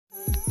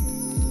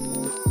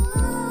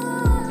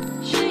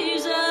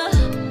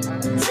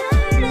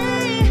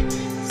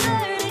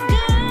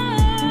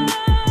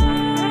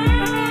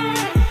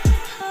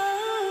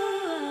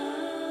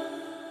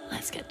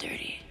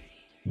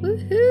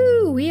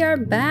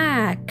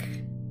back.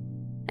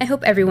 I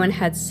hope everyone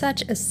had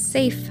such a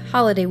safe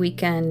holiday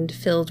weekend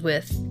filled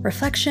with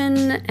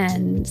reflection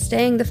and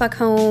staying the fuck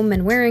home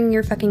and wearing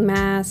your fucking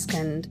mask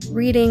and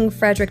reading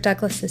Frederick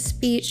Douglass's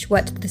speech,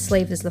 What the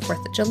Slave is the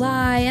 4th of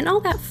July, and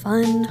all that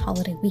fun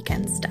holiday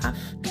weekend stuff.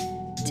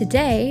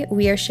 Today,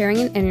 we are sharing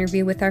an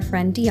interview with our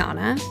friend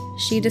Deanna.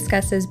 She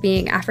discusses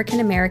being African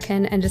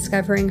American and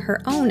discovering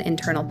her own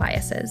internal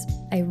biases.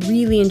 I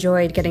really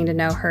enjoyed getting to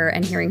know her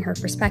and hearing her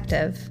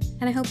perspective,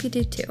 and I hope you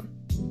do too.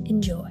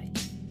 Enjoy.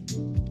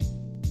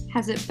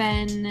 Has it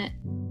been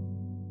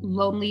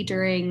lonely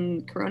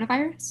during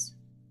coronavirus?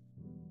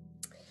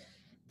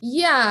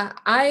 Yeah,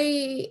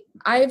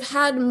 I've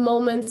had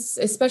moments,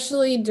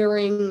 especially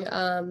during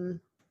the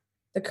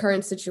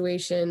current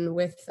situation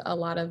with a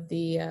lot of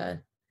the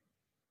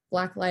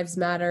Black Lives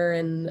Matter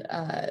and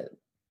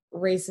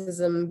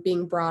racism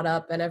being brought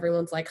up, and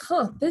everyone's like,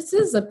 this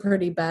is a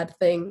pretty bad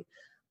thing.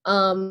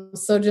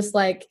 So just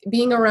like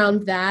being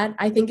around that,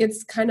 I think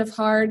it's kind of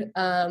hard.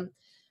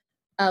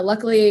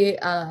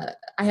 Luckily,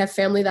 I have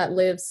family that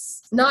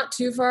lives not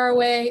too far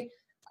away,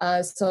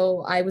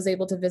 so I was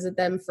able to visit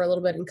them for a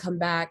little bit and come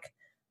back.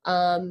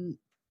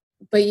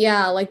 But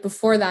yeah, like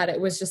before that,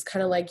 it was just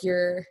kind of like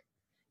you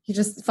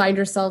just find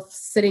yourself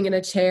sitting in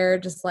a chair,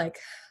 just like,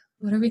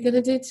 what are we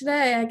gonna do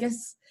today? I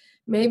guess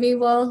maybe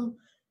we'll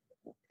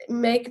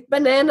make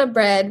banana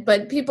bread,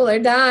 but people are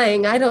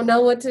dying. I don't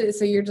know what to.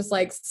 So you're just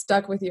like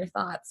stuck with your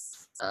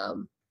thoughts.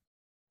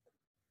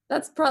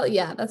 That's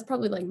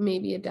probably like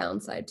maybe a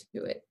downside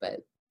to it, but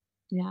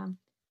yeah.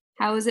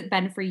 How has it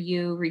been for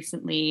you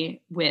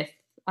recently with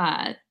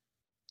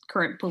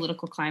current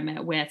political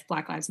climate with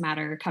Black Lives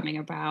Matter coming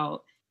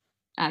about?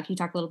 Can you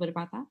talk a little bit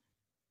about that?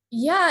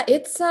 Yeah,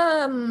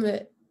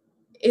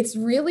 it's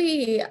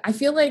really, I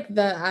feel like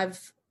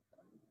I've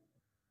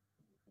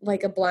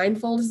like a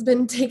blindfold has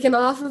been taken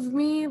off of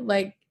me,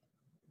 like,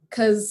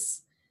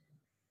 cause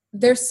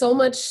there's so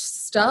much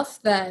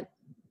stuff that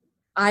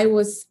I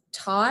was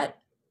taught,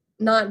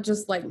 not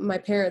just like my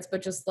parents,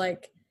 but just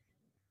like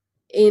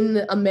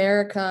in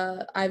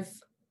America,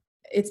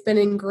 it's been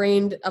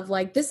ingrained of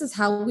like, this is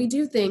how we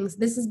do things.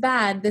 This is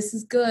bad. This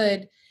is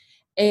good.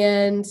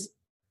 And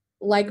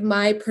like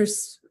my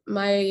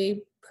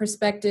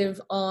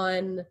perspective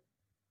on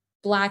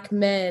Black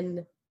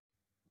men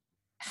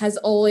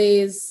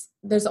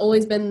there's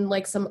always been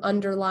like some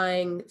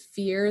underlying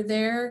fear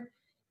there.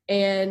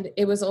 And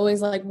it was always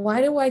like,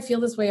 why do I feel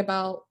this way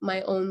about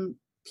my own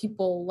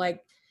people?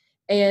 Like,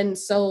 and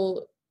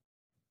so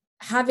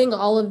having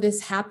all of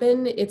this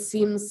happen, it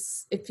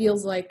feels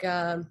like,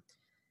 our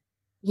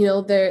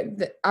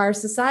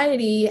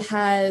society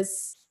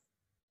has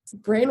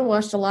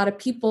brainwashed a lot of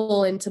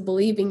people into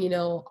believing,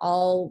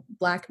 all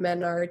Black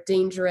men are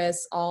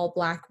dangerous, all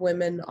Black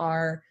women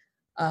are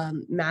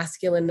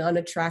masculine,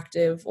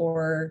 unattractive,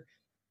 or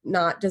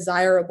not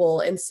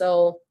desirable. And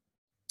so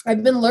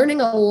I've been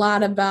learning a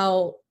lot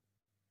about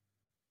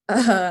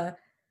how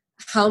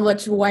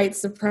much white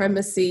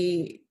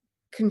supremacy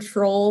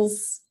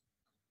controls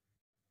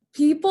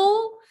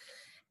people.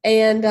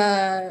 And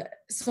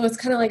so it's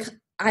kind of like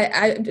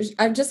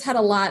I've just had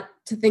a lot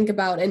to think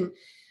about. And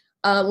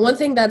one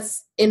thing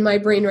that's in my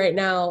brain right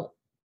now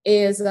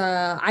is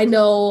I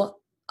know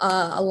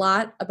a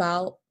lot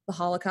about the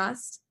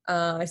Holocaust.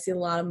 I see a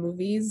lot of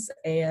movies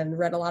and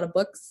read a lot of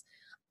books.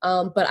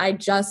 But I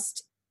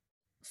just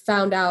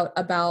found out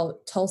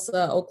about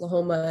Tulsa,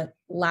 Oklahoma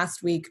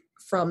last week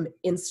from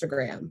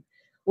Instagram,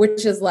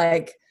 which is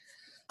like,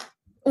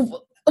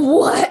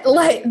 what?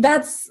 Like,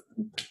 that's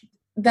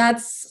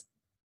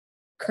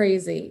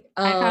crazy.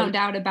 I found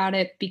out about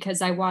it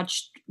because I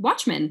watched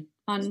Watchmen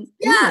on.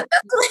 Yeah,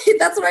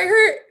 that's what I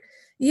heard.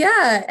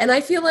 Yeah. And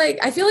I feel like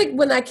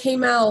when that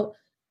came out,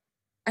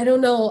 I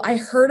don't know, I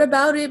heard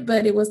about it,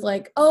 but it was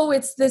like, oh,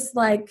 it's this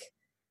like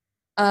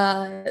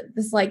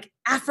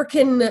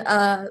African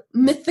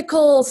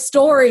mythical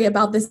story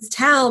about this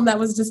town that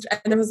was just,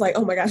 and it was like,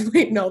 oh my gosh,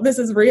 wait, no, this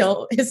is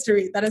real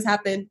history that has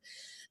happened,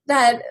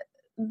 that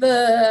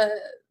the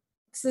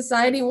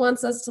society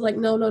wants us to like,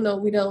 no,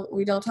 we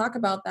don't talk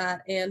about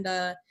that. And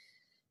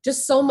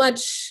just so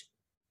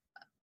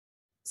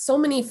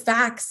many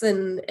facts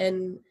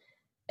and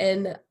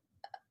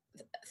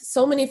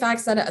so many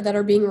facts that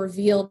are being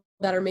revealed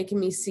that are making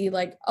me see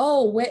like,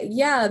 oh, wait,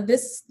 yeah,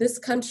 this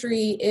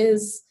country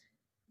is,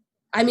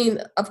 I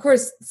mean, of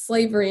course,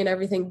 slavery and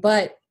everything,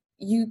 but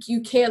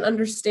you can't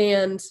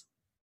understand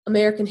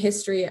American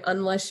history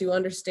unless you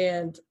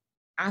understand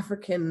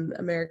African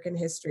American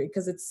history,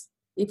 because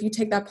if you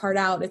take that part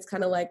out, it's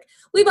kind of like,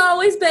 we've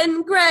always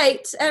been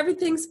great,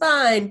 everything's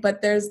fine,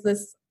 but there's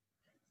this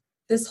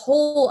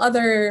whole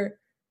other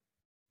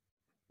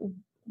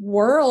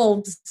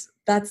world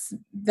that's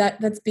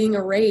being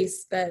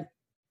erased,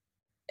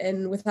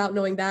 and without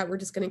knowing that, we're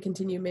just going to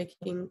continue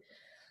making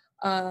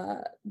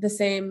the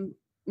same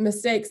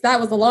mistakes.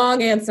 That was a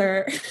long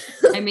answer.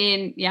 I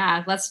mean,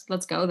 yeah, let's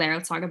go there.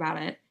 Let's talk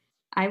about it.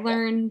 I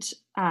learned,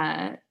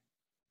 I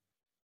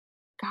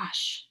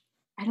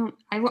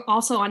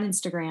also on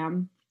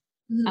Instagram,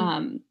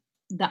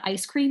 the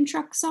ice cream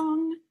truck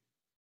song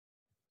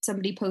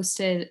somebody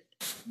posted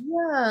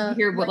Yeah.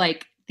 here what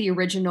like the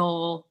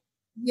original.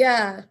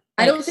 Yeah.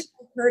 I don't think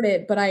I've heard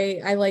it, but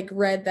I like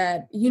read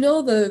that,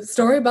 the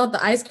story about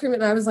the ice cream,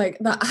 and I was like,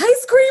 the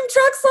ice cream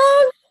truck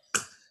song?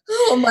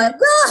 Oh my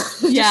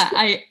God.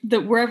 Yeah,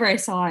 wherever I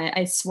saw it,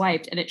 I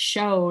swiped and it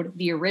showed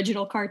the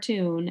original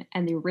cartoon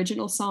and the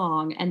original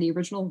song and the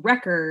original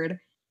record.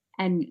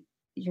 And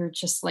you're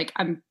just like,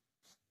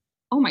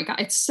 oh my God,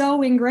 it's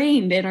so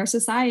ingrained in our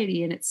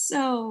society. And it's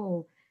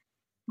so,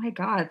 my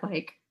God,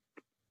 like,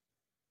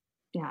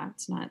 yeah,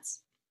 it's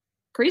nuts.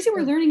 Crazy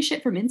we're learning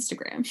shit from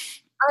Instagram.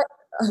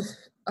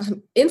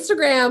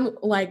 Instagram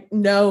like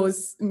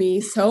knows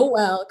me so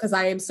well because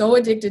I am so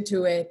addicted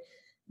to it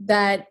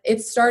that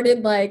it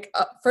started like,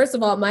 first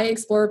of all, my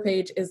Explore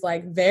page is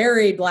like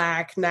very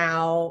Black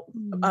now,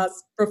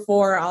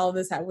 before all of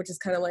this happened, which is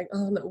kind of like,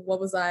 oh no, what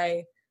was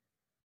I,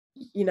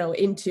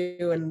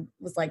 into, and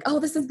was like, oh,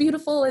 this is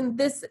beautiful and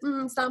this,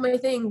 it's not my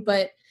thing.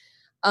 But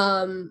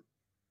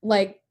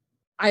like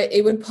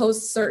it would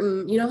post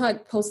certain, how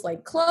it posts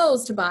like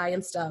clothes to buy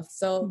and stuff.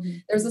 So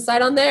there's a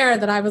site on there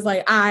that I was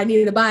like, I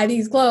needed to buy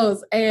these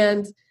clothes,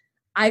 and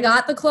I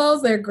got the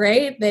clothes. They're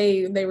great.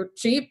 They were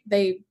cheap.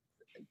 They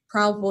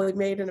probably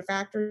made in a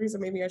factory, so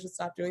maybe I should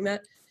stop doing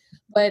that.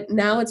 But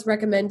now it's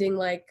recommending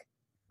like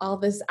all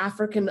this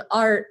African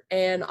art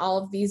and all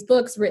of these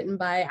books written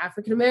by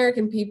African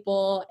American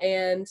people,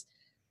 and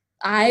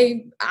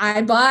I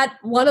bought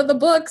one of the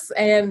books,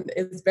 and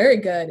it's very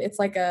good. It's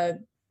like a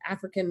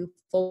African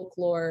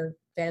folklore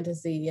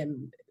fantasy,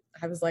 and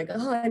I was like,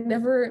 okay,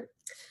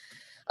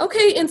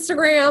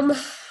 Instagram,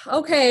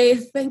 okay,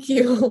 thank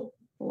you.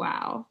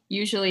 Wow.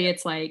 Usually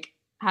it's like,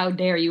 how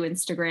dare you,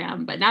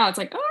 Instagram? But now it's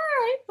like, all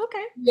right,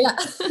 okay. Yeah.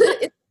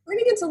 It's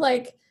turning into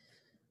like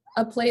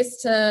a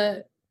place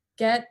to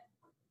get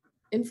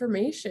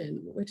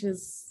information, which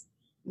is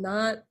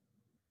not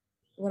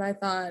what I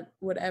thought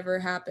would ever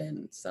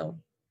happen. So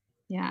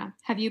yeah.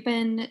 Has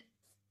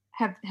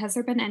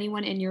there been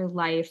anyone in your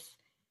life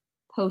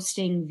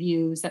posting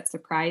views that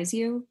surprise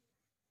you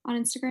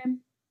on Instagram?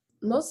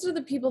 Most of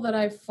the people that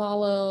I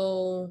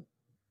follow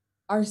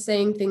are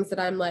saying things that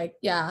I'm like,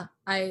 yeah,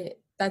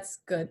 that's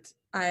good.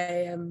 I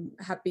am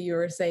happy you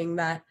were saying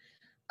that.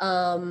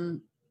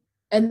 And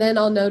then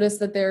I'll notice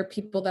that there are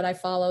people that I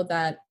follow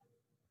that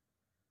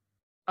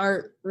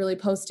aren't really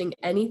posting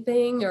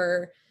anything,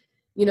 or,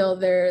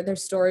 their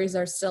stories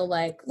are still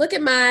like, look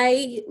at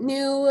my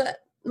new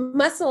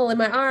muscle in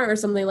my arm or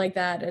something like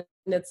that. And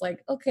it's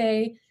like,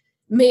 okay,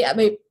 I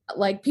mean,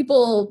 like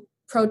people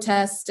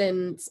protest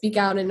and speak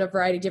out in a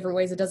variety of different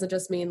ways. It doesn't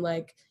just mean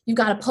like you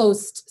got to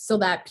post so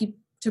that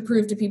to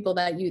prove to people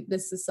that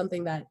this is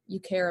something that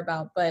you care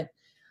about. But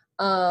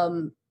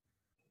no,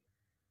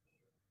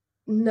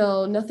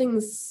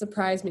 nothing's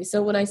surprised me.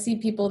 So when I see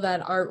people that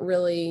aren't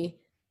really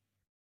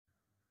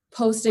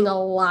posting a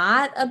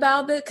lot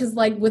about it, because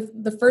like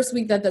with the first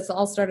week that this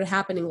all started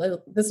happening,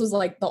 this was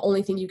like the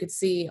only thing you could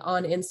see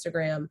on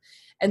Instagram,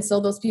 and so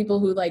those people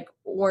who like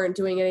weren't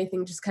doing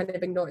anything just kind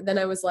of ignored. Then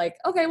I was like,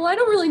 okay, well, I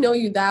don't really know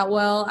you that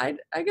well. I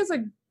guess I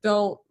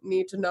don't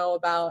need to know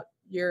about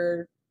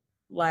your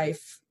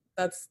life.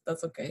 That's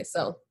okay.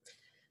 So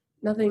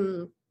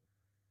nothing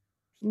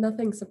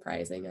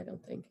surprising, I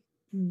don't think.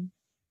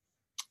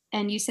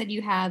 And you said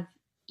you have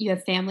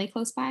family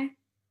close by?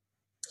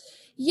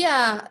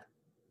 Yeah.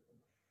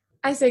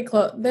 I say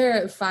close.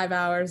 They're 5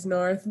 hours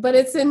north, but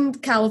it's in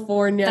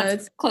California.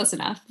 That's it's close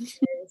enough.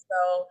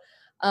 So,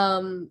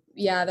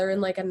 yeah, they're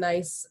in like a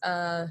nice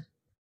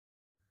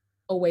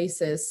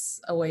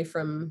oasis away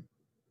from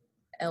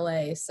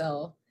LA.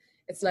 So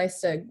it's nice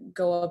to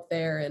go up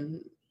there.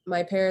 And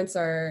both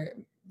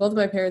of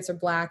my parents are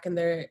Black, and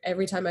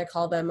every time I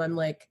call them, I'm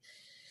like,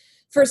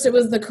 first it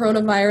was the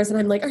coronavirus, and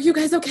I'm like, are you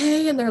guys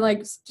okay? And they're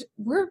like,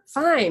 we're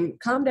fine,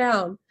 calm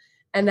down.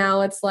 And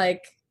now it's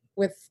like,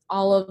 with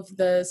all of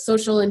the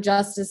social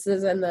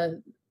injustices and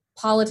the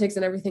politics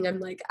and everything, I'm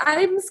like,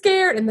 I'm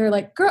scared. And they're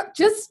like, girl,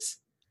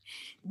 just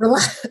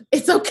relax.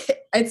 It's okay.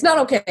 It's not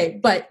okay,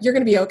 but you're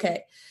going to be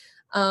okay.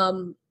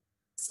 So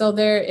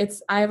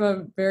I have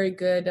a very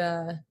good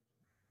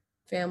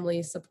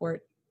family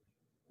support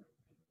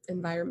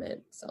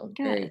environment. So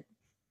good.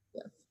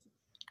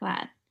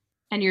 Glad.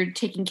 And you're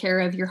taking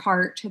care of your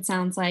heart. It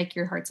sounds like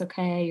your heart's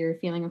okay. You're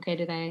feeling okay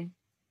today.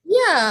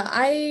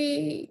 Yeah,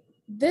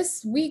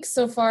 this week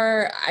so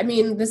far, I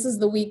mean, this is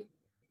the week.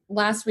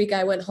 Last week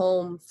I went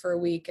home for a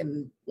week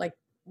and like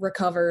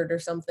recovered or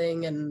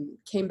something and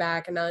came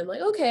back, and now I'm like,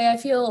 okay, I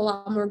feel a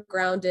lot more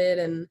grounded,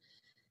 and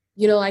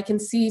I can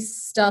see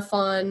stuff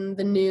on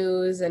the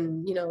news,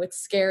 and it's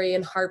scary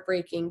and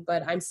heartbreaking,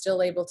 but I'm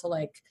still able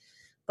to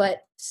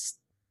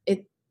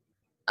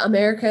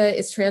America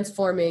is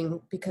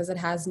transforming because it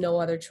has no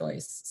other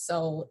choice.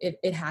 So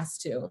it has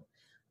to.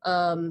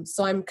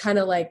 So I'm kind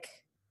of like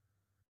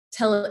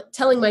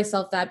telling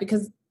myself that,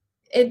 because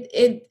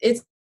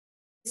it's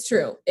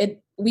true.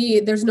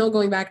 There's no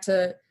going back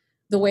to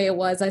the way it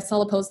was. I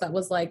saw a post that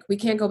was like, we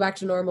can't go back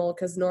to normal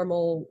because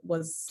normal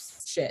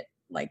was shit.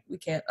 like, we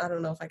can't, I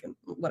don't know if I can,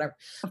 whatever.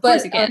 Of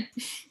course you can.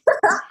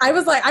 I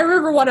was like, I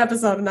remember one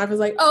episode and I was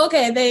like, oh,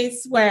 okay, they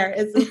swear.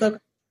 It's okay.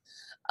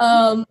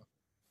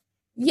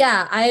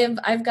 Yeah,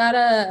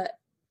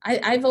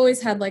 I've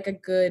always had like a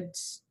good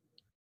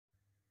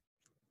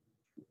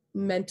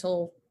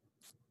mental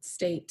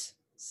state.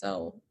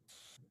 So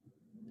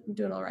I'm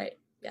doing all right.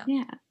 Yeah.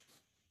 Yeah.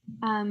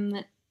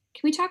 Can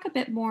we talk a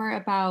bit more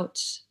about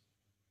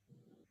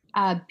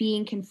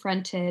being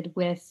confronted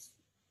with,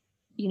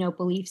 you know,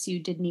 beliefs you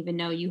didn't even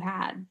know you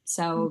had?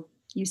 So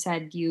you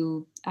said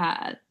you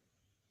hadn't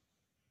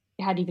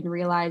even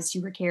realized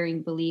you were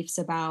carrying beliefs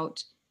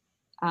about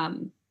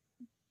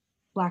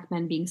Black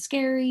men being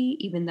scary,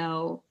 even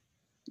though,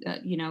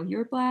 you know,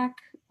 you're Black.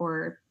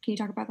 Or can you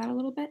talk about that a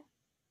little bit?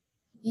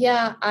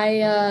 Yeah,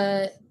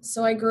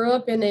 so I grew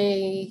up in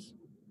a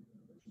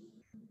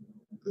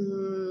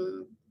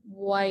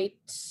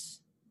white,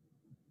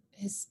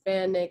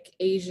 Hispanic,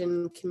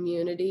 Asian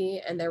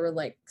community, and there were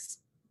like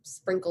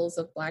sprinkles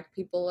of Black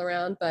people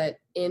around. But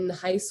in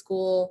high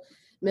school,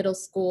 middle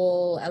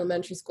school,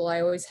 elementary school,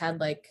 I always had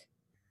like,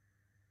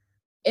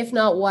 if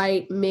not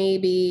white,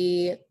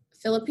 maybe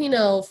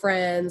Filipino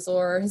friends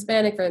or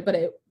Hispanic friends,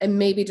 and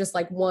maybe just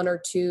like one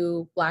or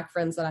two Black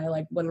friends that I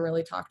like wouldn't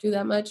really talk to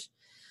that much.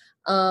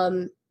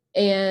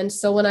 And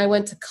so when I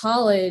went to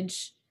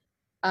college,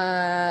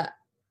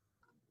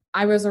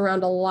 I was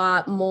around a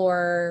lot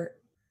more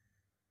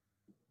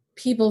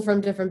people from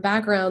different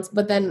backgrounds,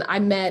 but then I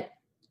met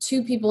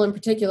two people in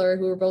particular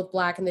who were both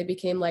Black, and they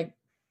became like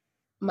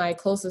my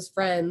closest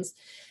friends.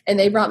 And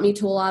they brought me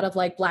to a lot of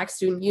like Black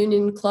student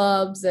union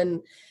clubs.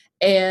 And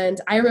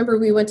I remember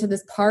we went to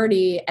this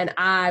party and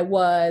I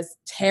was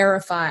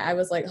terrified. I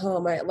was like, oh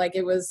my, like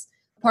it was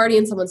a party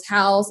in someone's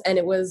house and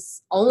it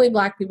was only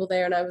Black people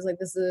there. And I was like,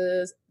 this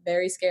is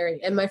very scary.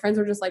 And my friends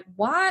were just like,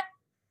 why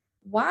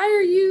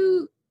are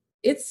you,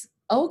 it's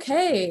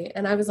okay.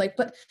 And I was like,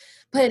 but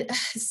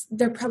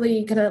they're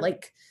probably gonna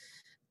like,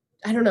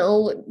 I don't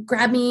know,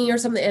 grab me or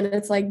something. And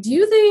it's like, do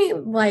you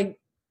think like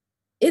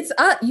it's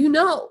you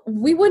know,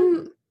 we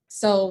wouldn't.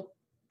 So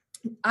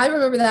I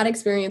remember that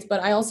experience,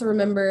 but I also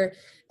remember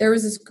there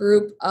was this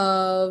group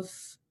of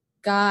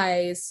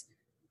guys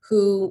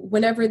who,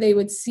 whenever they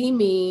would see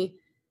me,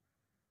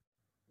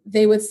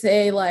 they would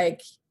say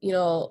like, you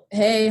know,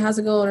 hey, how's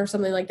it going? Or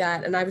something like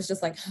that. And I was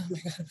just like, oh my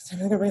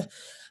God,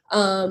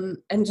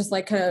 and just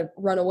like kind of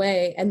run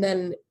away. And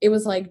then it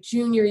was like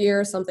junior year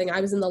or something.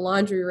 I was in the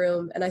laundry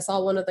room and I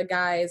saw one of the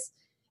guys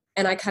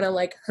and I kind of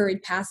like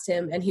hurried past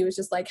him and he was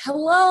just like,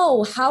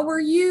 hello, how are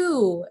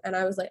you? And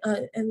I was like,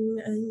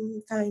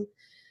 I'm fine.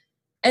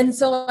 And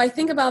so I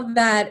think about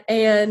that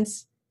and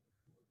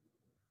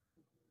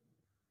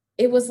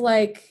it was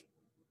like,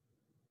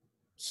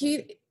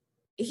 he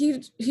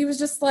was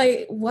just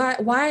like, why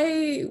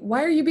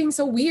are you being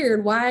so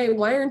weird? Why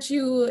aren't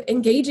you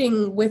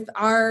engaging with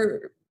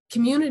our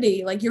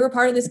community? Like, you're a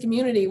part of this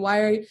community. Why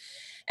are you?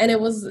 And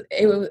it was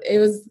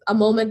a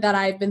moment that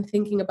I've been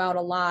thinking about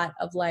a lot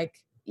of like,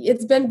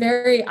 it's been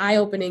very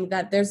eye-opening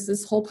that there's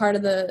this whole part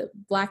of the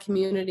Black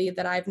community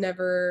that I've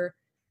never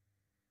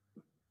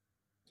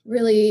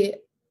really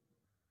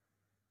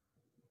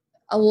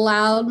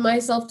allowed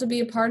myself to be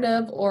a part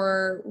of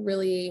or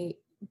really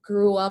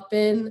grew up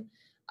in.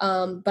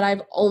 But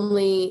I've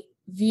only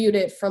viewed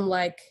it from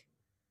like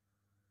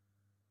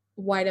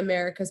white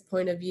America's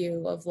point of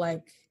view of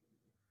like,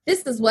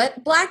 this is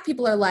what Black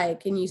people are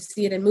like. And you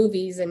see it in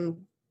movies and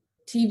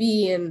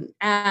TV and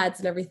ads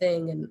and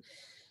everything. And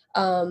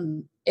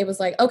it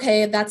was like,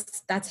 okay,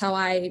 that's how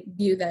I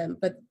view them.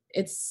 But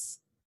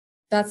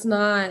that's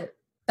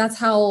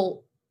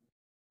how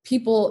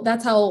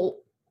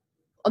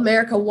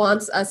America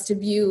wants us to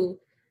view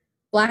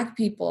Black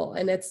people.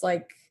 And it's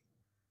like,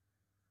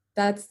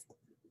 that's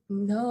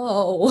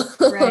no.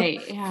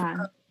 Right.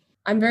 Yeah.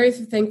 I'm very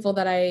thankful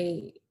that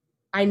I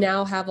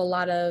now have a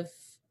lot of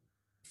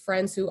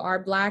friends who are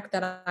Black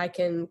that I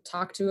can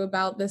talk to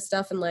about this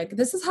stuff and like,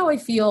 this is how I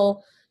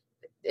feel.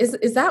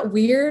 Is that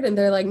weird? And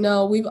they're like,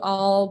 no, we've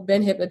all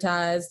been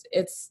hypnotized.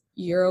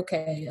 You're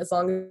okay as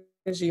long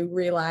as you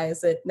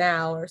realize it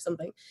now or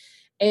something.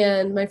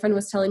 And my friend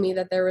was telling me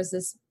that there was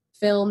this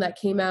film that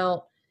came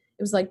out.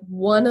 It was like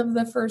one of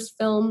the first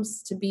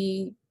films to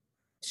be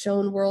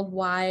shown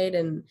worldwide,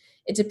 and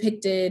it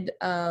depicted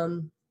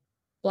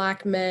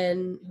Black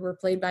men who were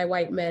played by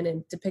white men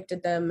and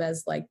depicted them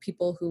as like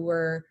people who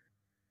were,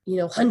 you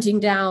know, hunting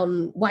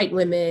down white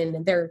women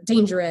and they're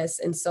dangerous.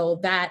 And so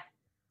that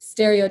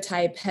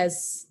stereotype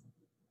has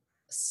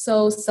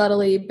so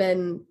subtly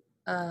been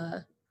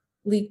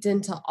leaked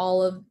into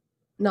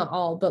not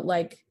all, but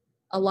like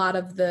a lot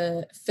of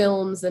the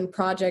films and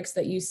projects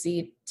that you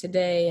see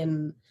today.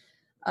 And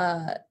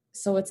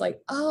so it's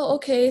like, oh,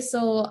 okay.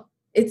 So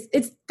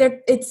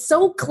it's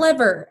so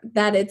clever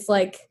that it's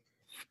like,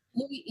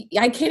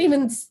 I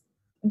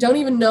don't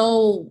even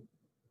know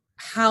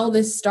how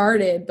this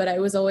started, but I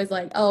was always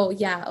like, oh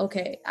yeah,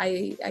 okay,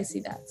 I see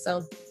that.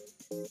 So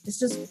it's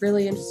just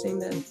really interesting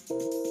to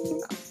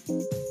think about.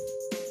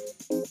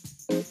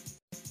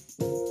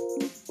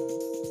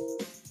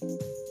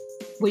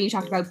 when you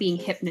talked about being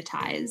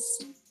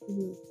hypnotized.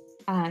 Mhm.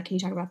 Can you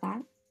talk about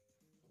that?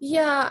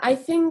 Yeah, I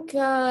think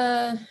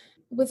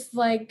with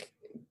like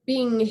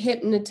being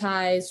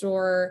hypnotized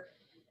or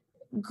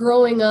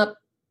growing up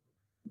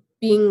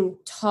being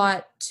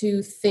taught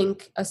to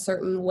think a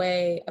certain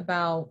way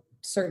about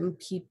certain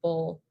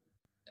people.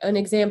 An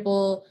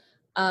example,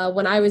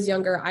 when I was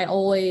younger, I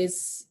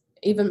always,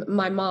 even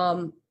my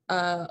mom,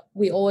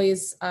 we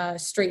always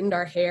straightened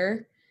our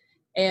hair.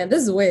 And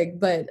this is a wig,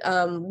 but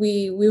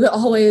we would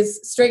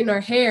always straighten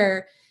our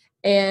hair.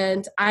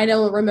 And I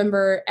don't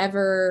remember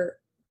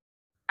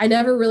I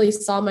never really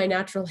saw my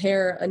natural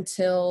hair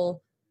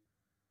until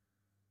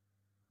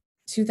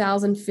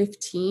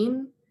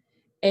 2015.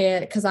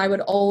 And because I would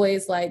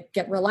always like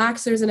get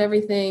relaxers and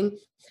everything.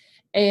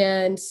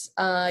 And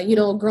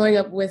growing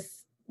up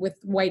with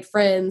white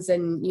friends,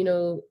 and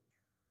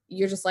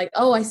you're just like,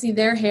 oh, I see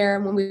their hair,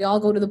 and when we all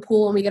go to the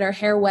pool and we get our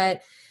hair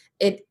wet,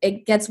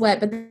 it gets wet,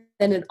 but then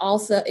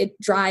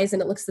it dries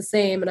and it looks the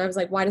same. And I was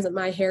like, why doesn't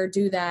my hair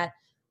do that?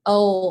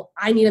 Oh,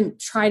 I need to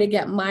try to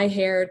get my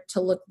hair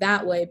to look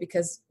that way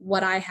because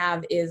what I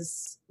have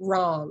is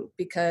wrong,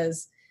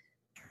 because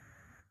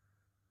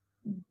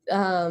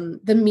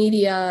the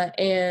media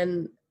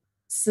and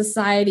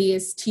society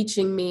is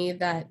teaching me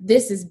that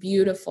this is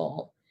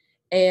beautiful,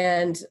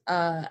 and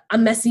a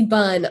messy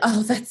bun,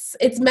 oh,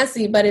 it's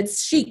messy but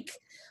it's chic.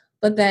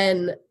 But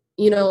then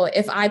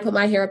if I put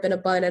my hair up in a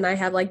bun and I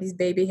have like these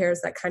baby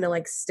hairs that kind of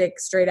like stick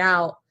straight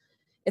out,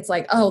 it's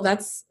like, oh,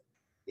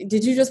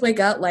 did you just wake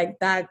up like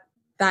that?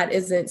 That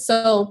isn't.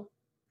 So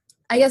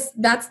I guess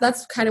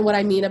that's kind of what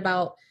I mean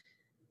about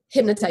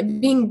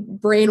hypnotized, being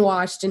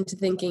brainwashed into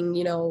thinking,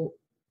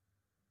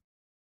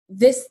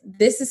 this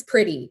is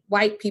pretty.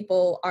 White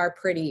people are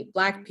pretty.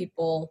 Black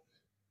people,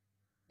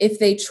 if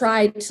they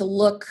try to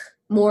look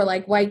more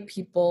like white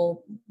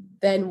people,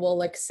 then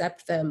we'll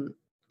accept them,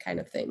 kind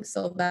of thing.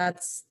 So I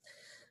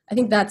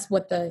think that's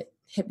what the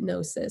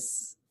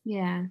hypnosis.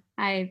 Yeah.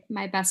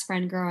 My best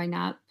friend growing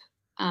up,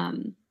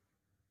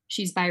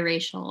 she's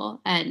biracial,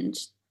 and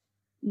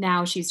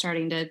now she's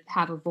starting to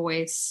have a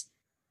voice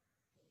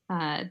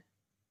to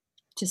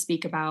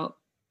speak about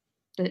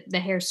the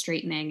hair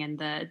straightening and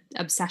the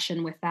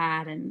obsession with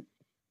that. And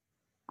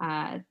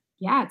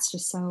it's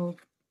just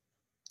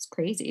it's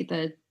crazy.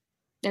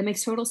 That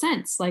makes total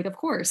sense. Like, of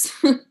course.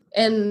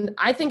 And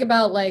I think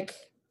about like,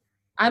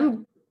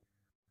 I'm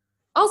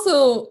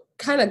also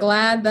kind of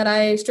glad that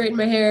I straightened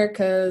my hair,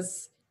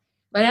 because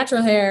my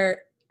natural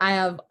hair, I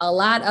have a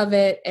lot of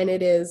it, and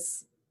it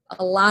is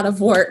a lot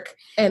of work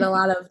and a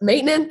lot of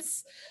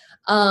maintenance.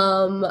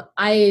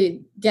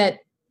 I get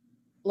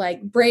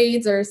like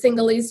braids or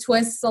singles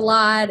twists a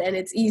lot, and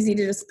it's easy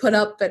to just put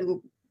up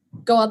and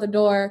go out the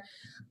door.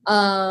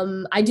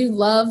 I do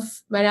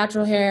love my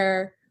natural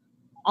hair.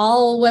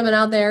 All women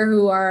out there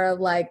who are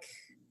like,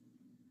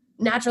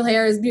 natural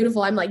hair is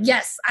beautiful, I'm like,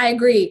 yes, I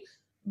agree.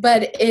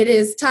 But it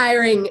is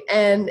tiring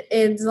and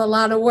it's a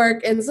lot of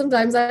work. And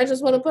sometimes I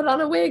just want to put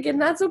on a wig,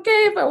 and that's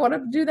okay if I want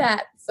to do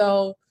that.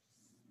 So,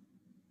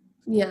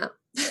 yeah.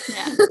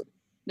 Yeah.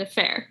 The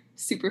fair.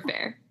 Super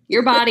fair.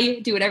 Your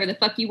body, do whatever the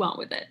fuck you want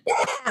with it.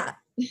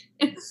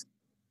 Yeah.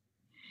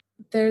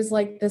 There's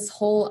like this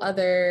whole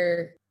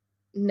other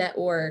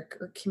network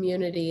or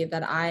community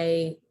that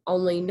I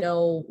only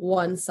know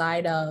one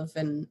side of,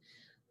 and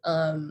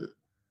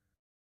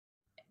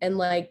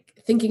like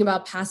thinking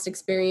about past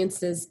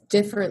experiences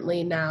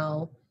differently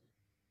now,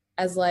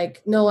 as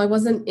like, no, I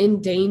wasn't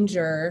in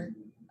danger,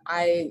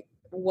 I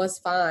was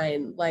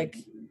fine. Like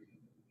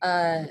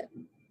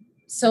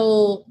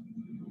so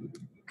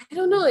I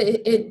don't know,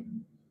 it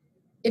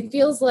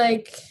feels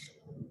like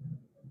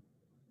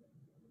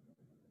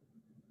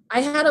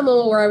I had a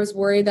moment where I was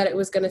worried that it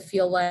was going to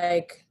feel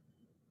like,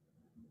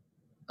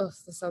 oh,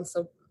 this sounds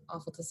so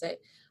awful to say.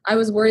 I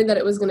was worried that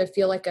it was going to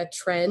feel like a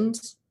trend,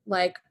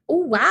 like, oh,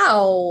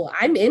 wow,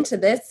 I'm into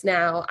this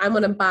now. I'm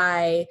going to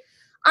buy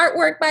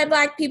artwork by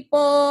Black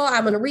people.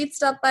 I'm going to read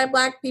stuff by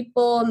Black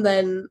people. And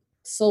then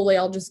slowly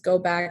I'll just go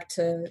back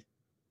to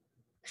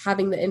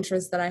having the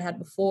interest that I had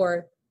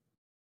before.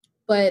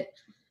 But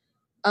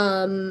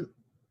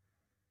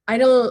I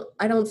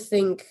don't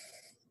think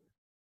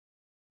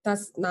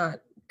that's not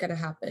going to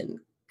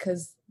happen,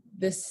 because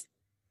this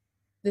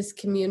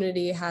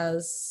community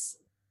has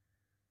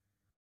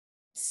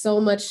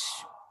so much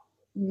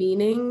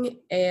meaning.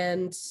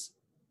 And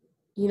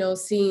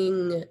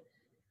seeing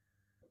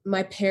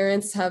my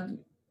parents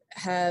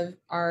they're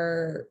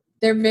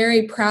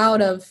very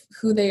proud of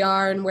who they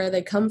are and where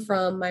they come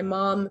from. My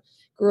mom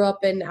grew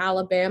up in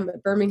Alabama,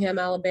 Birmingham,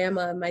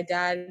 Alabama, and my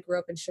dad grew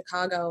up in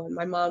Chicago. And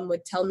my mom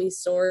would tell me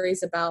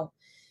stories about,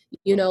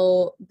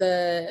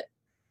 the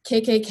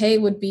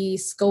KKK would be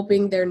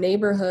scoping their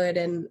neighborhood,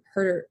 and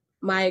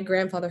my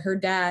grandfather, her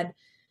dad,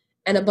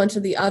 and a bunch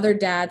of the other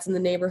dads in the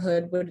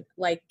neighborhood would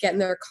like get in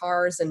their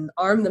cars and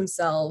arm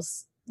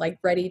themselves, like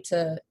ready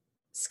to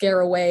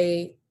scare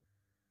away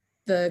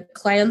the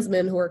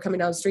Klansmen who are coming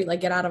down the street,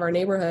 like, get out of our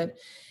neighborhood.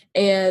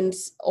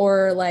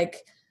 Or like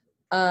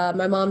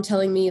my mom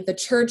telling me the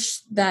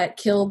church that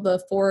killed the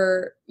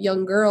 4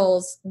 young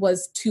girls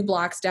was 2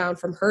 blocks down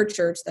from her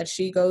church that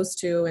she goes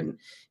to. And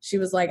she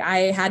was like,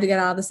 I had to get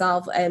out of the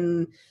South.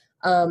 And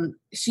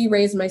she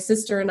raised my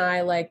sister and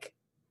I, like,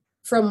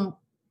 from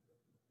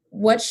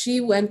what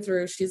she went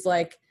through, she's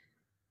like,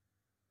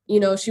 you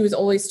know, she was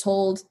always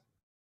told,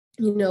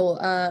 you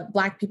know,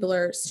 Black people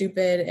are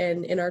stupid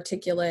and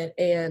inarticulate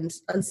and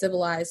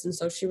uncivilized. And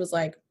so she was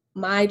like,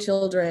 my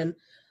children,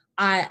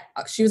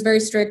 she was very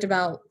strict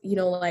about, you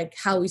know, like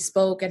how we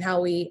spoke and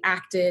how we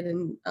acted.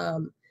 And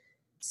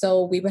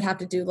so we would have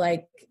to do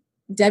like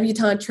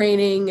debutante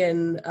training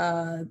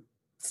and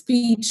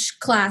speech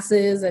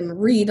classes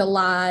and read a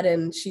lot.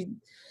 And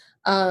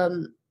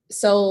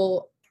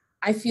so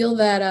I feel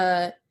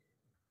that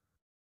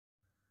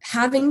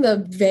having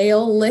the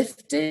veil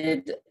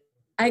lifted,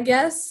 I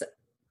guess,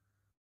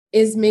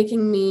 is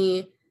making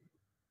me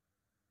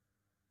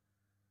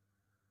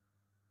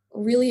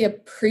really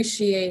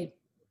appreciate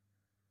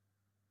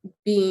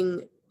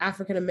being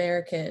African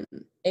American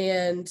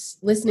and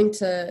listening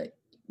to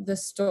the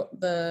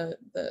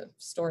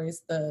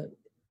stories, the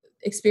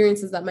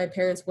experiences that my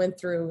parents went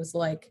through. Was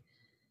like,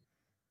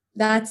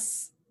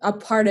 that's a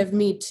part of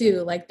me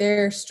too. Like,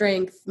 their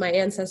strength, my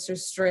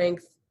ancestors'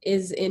 strength,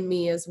 is in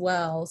me as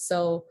well.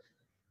 So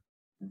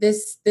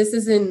this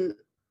isn't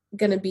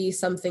gonna be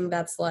something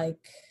that's like,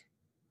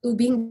 ooh,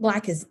 being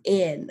Black is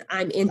in.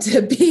 I'm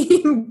into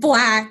being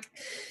Black.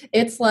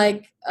 It's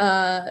like,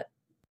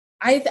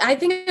 I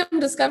think I'm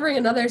discovering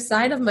another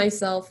side of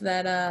myself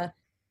that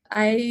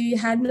I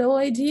had no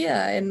idea,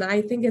 and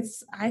I think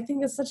it's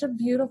such a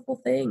beautiful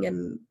thing.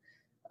 And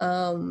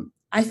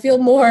I feel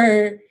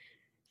more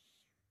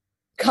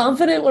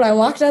confident when I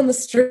walk down the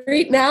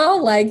street now.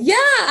 Like, yeah,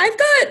 I've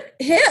got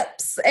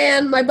hips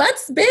and my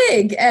butt's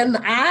big and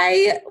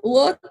I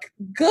look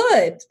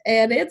good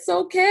and it's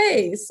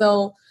okay.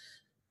 So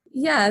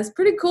yeah, it's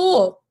pretty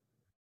cool.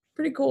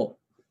 Pretty cool.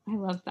 I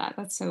love that.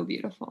 That's so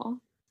beautiful.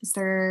 Is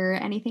there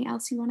anything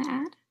else you want to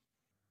add?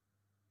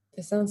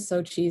 It sounds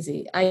so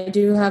cheesy. I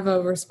do have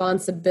a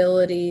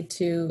responsibility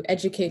to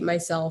educate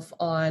myself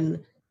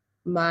on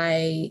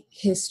my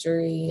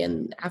history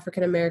and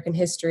African American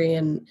history.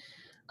 And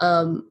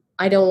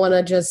I don't want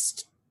to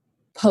just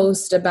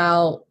post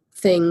about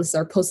things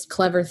or post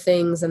clever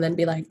things and then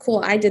be like,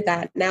 cool, I did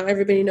that. Now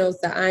everybody knows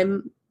that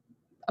I'm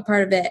a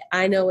part of it.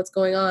 I know what's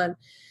going on.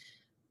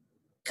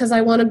 Because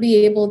I want to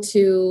be able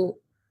to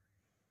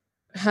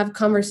have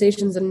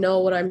conversations and know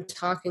what I'm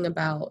talking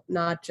about,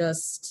 not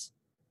just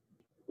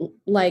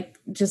like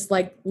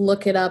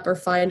look it up or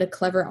find a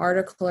clever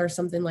article or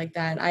something like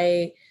that.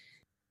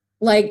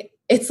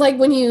 It's like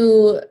when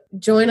you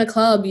join a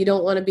club, you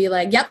don't want to be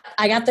like, yep,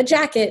 I got the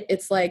jacket.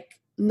 It's like,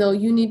 no,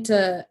 you need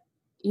to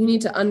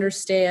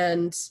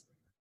understand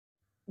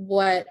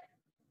what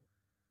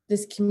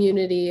this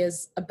community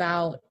is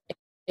about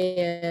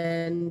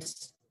and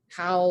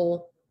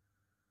how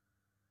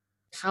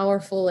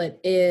powerful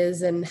it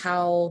is and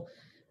how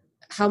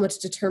much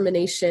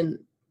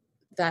determination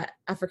that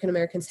African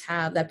Americans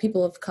have, that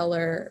people of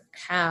color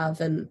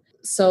have. And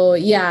so,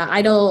 yeah,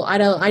 I know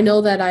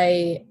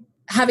that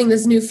having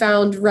this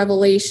newfound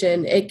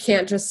revelation, it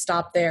can't just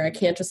stop there. I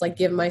can't just like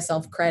give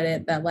myself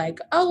credit that like,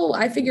 oh,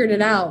 I figured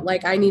it out.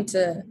 Like I need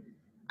to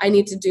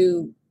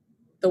do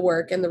the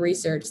work and the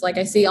research. Like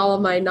I see all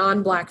of my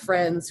non-Black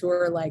friends who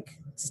are like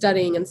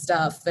studying and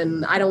stuff,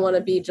 and I don't want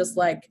to be just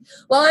like,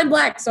 well, I'm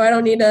Black, so I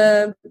don't need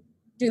to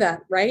do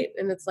that, right?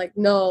 And it's like,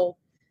 no,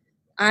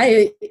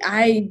 I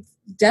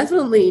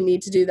definitely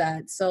need to do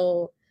that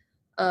so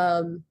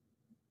that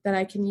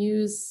I can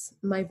use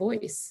my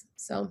voice.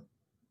 So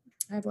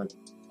I have one.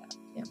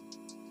 Yeah.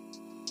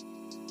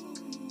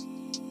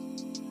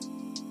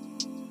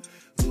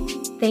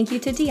 Thank you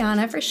to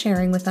Deanna for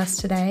sharing with us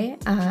today.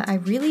 I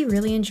really,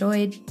 really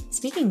enjoyed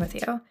speaking with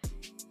you.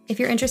 If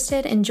you're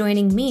interested in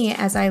joining me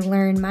as I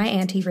learn my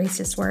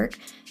anti-racist work,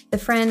 the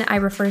friend I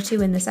refer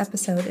to in this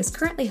episode is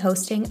currently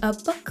hosting a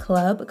book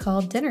club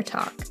called Dinner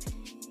Talk.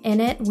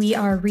 In it, we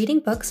are reading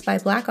books by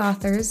Black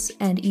authors,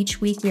 and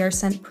each week we are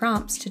sent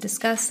prompts to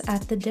discuss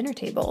at the dinner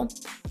table.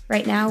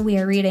 Right now, we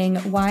are reading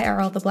Why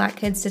Are All the Black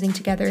Kids Sitting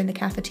Together in the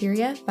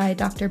Cafeteria by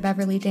Dr.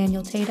 Beverly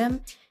Daniel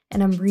Tatum,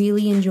 and I'm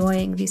really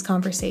enjoying these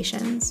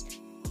conversations.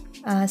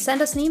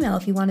 Send us an email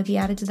if you want to be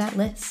added to that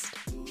list.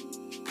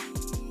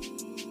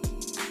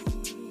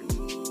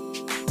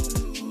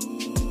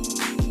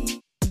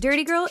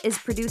 Dirty Girl is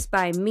produced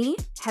by me,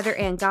 Heather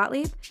Ann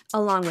Gottlieb,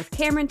 along with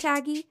Cameron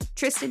Taggy,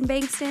 Tristan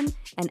Bankston,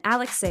 and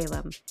Alex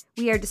Salem.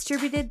 We are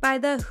distributed by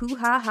the Hoo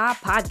Ha Ha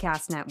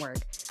Podcast Network.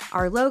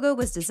 Our logo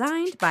was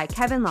designed by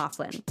Kevin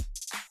Laughlin.